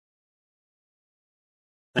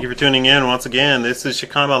Thank you for tuning in once again. This is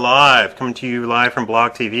Shikama Live, coming to you live from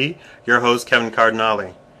Blog TV. Your host, Kevin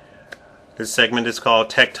Cardinale. This segment is called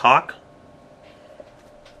Tech Talk. I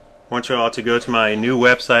want you all to go to my new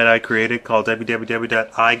website I created called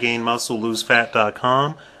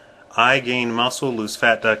www.igainmusclelosefat.com.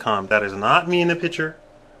 igainmusclelosefat.com. That is not me in the picture,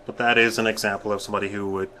 but that is an example of somebody who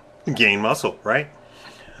would gain muscle, right?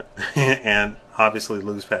 And obviously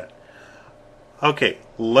lose fat. Okay,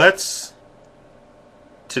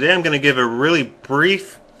 today I'm going to give a really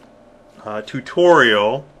brief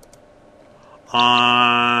tutorial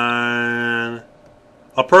on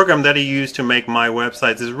a program that I use to make my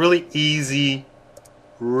websites. It's really easy,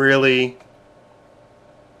 really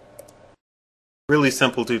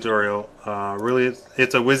simple tutorial.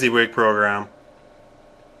 It's a WYSIWYG program.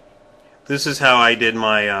 This is how I did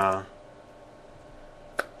my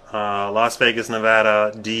Las Vegas,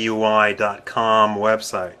 Nevada DUI.com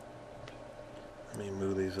website. Let me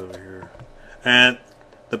move these over here. And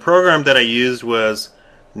the program that I used was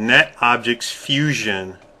netobjects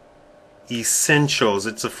Fusion Essentials.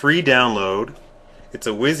 It's a free download. It's a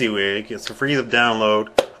WYSIWYG. It's a free download.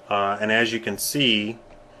 And as you can see,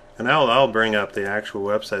 and I'll bring up the actual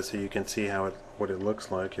website so you can see what it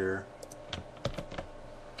looks like here.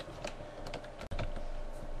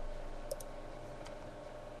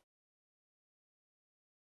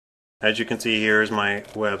 As you can see, here is my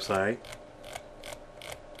website.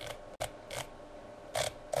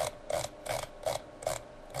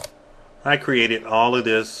 I created all of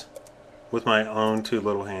this with my own two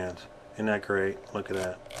little hands. Isn't that great? Look at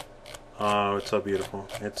that. Oh, it's so beautiful.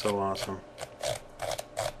 It's so awesome.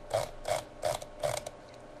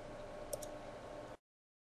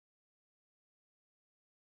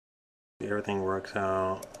 Everything works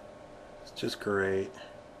out. It's just great.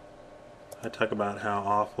 I talk about how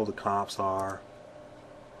awful the cops are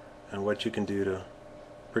and what you can do to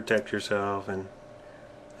protect yourself and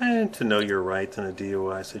to know your rights in a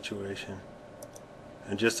DUI situation.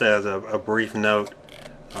 And just as a brief note,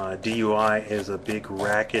 DUI is a big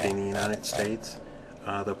racket in the United States.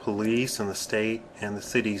 The police and the state and the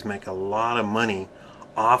cities make a lot of money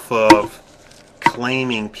off of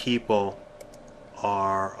claiming people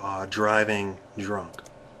are driving drunk.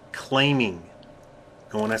 Claiming.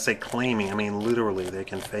 And when I say claiming, I mean literally they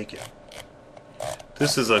can fake it.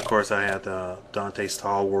 This is, of course, I had the Dante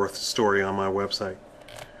Stallworth story on my website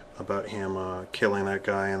about him killing that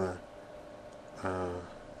guy in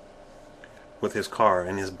with his car,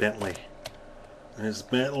 in his Bentley. What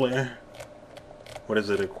is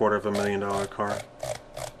it, $250,000 car?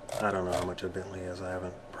 I don't know how much a Bentley is. I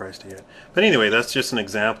haven't priced it yet. But anyway, that's just an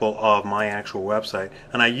example of my actual website.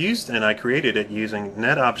 And I created it using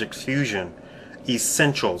netobjects Fusion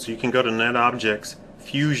Essentials. You can go to netobjects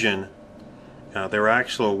Fusion, their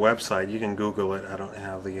actual website. You can Google it. I don't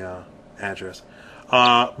have the address.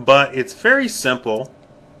 But it's very simple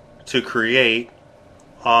to create.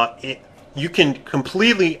 You can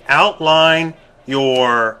completely outline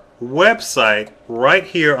your website right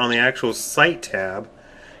here on the actual site tab.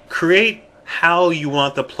 Create how you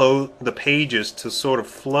want the pages to sort of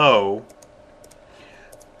flow.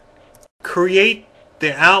 Create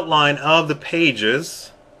the outline of the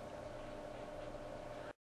pages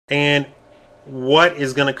and what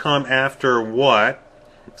is going to come after what.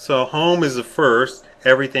 So home is the first.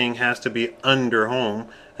 Everything has to be under home,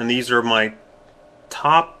 and these are my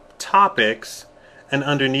top topics, and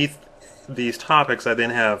underneath these topics I then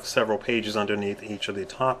have several pages underneath each of the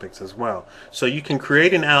topics as well. So you can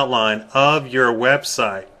create an outline of your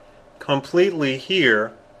website completely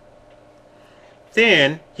here.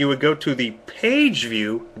 Then you would go to the page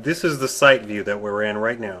view. This is the site view that we're in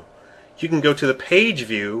right now. You can go to the page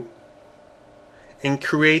view and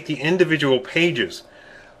create the individual pages.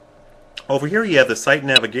 Over here you have the site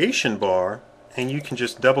navigation bar, and you can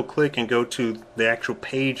just double click and go to the actual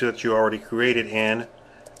page that you already created in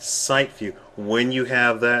site view. When you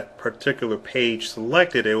have that particular page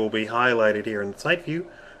selected, it will be highlighted here in the site view.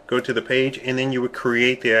 Go to the page, and then you would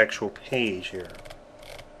create the actual page here.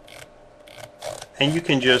 And you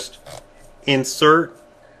can just insert.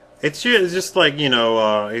 It's just like, you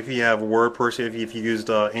know, if you have WordPress, if you used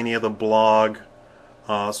any of the blog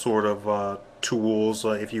sort of tools,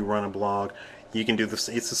 if you run a blog, you can do this.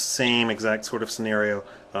 It's the same exact sort of scenario.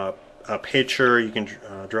 A picture, you can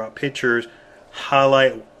drop pictures,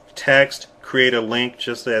 highlight text, create a link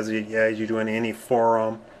just as you do in any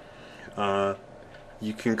forum.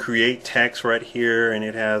 You can create text right here, and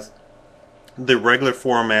it has the regular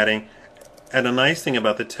formatting. And the nice thing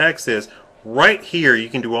about the text is right here you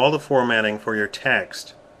can do all the formatting for your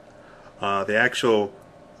text. The actual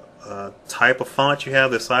type of font you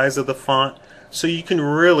have, the size of the font, So you can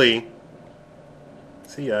really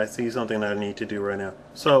see, I see something that I need to do right now.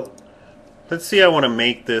 So let's see, I want to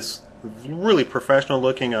make this really professional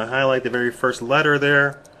looking. I highlight the very first letter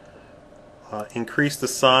there, increase the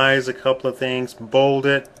size, a couple of things, bold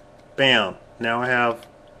it, bam. Now I have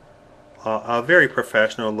a very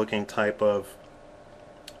professional looking type of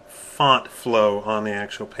font flow on the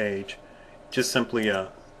actual page. Just simply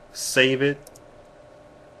save it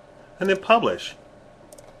and then publish.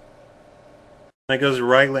 That goes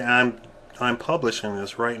rightly. I'm publishing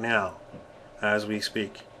this right now as we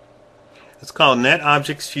speak. It's called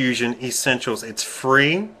NetObjects Fusion Essentials. It's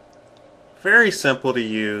free, very simple to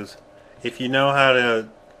use. If you know how to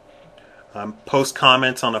post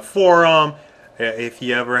comments on a forum, if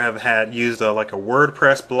you ever have used like a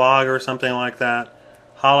WordPress blog or something like that,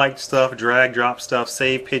 highlight stuff, drag, drop stuff,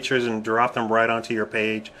 save pictures and drop them right onto your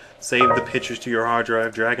page. Save the pictures to your hard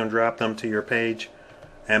drive, drag and drop them to your page,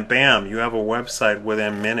 and bam, you have a website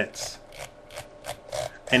within minutes.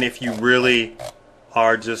 And if you really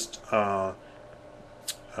are just have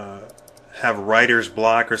writer's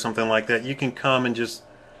block or something like that, you can come and just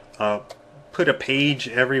put a page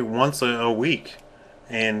every once a week,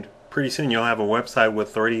 and pretty soon you'll have a website with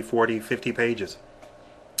 30, 40, 50 pages.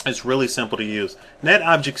 It's really simple to use.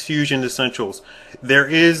 NetObjects Fusion Essentials. There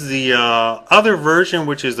is the other version,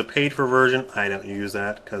 which is the paid for version. I don't use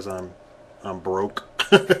that because I'm broke.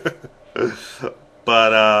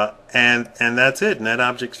 But and that's it.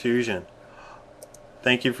 NetObjects Fusion.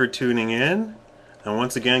 Thank you for tuning in, and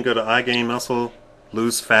once again, go to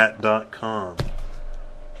iGainMuscleLoseFat.com.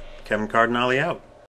 Kevin Cardinale out.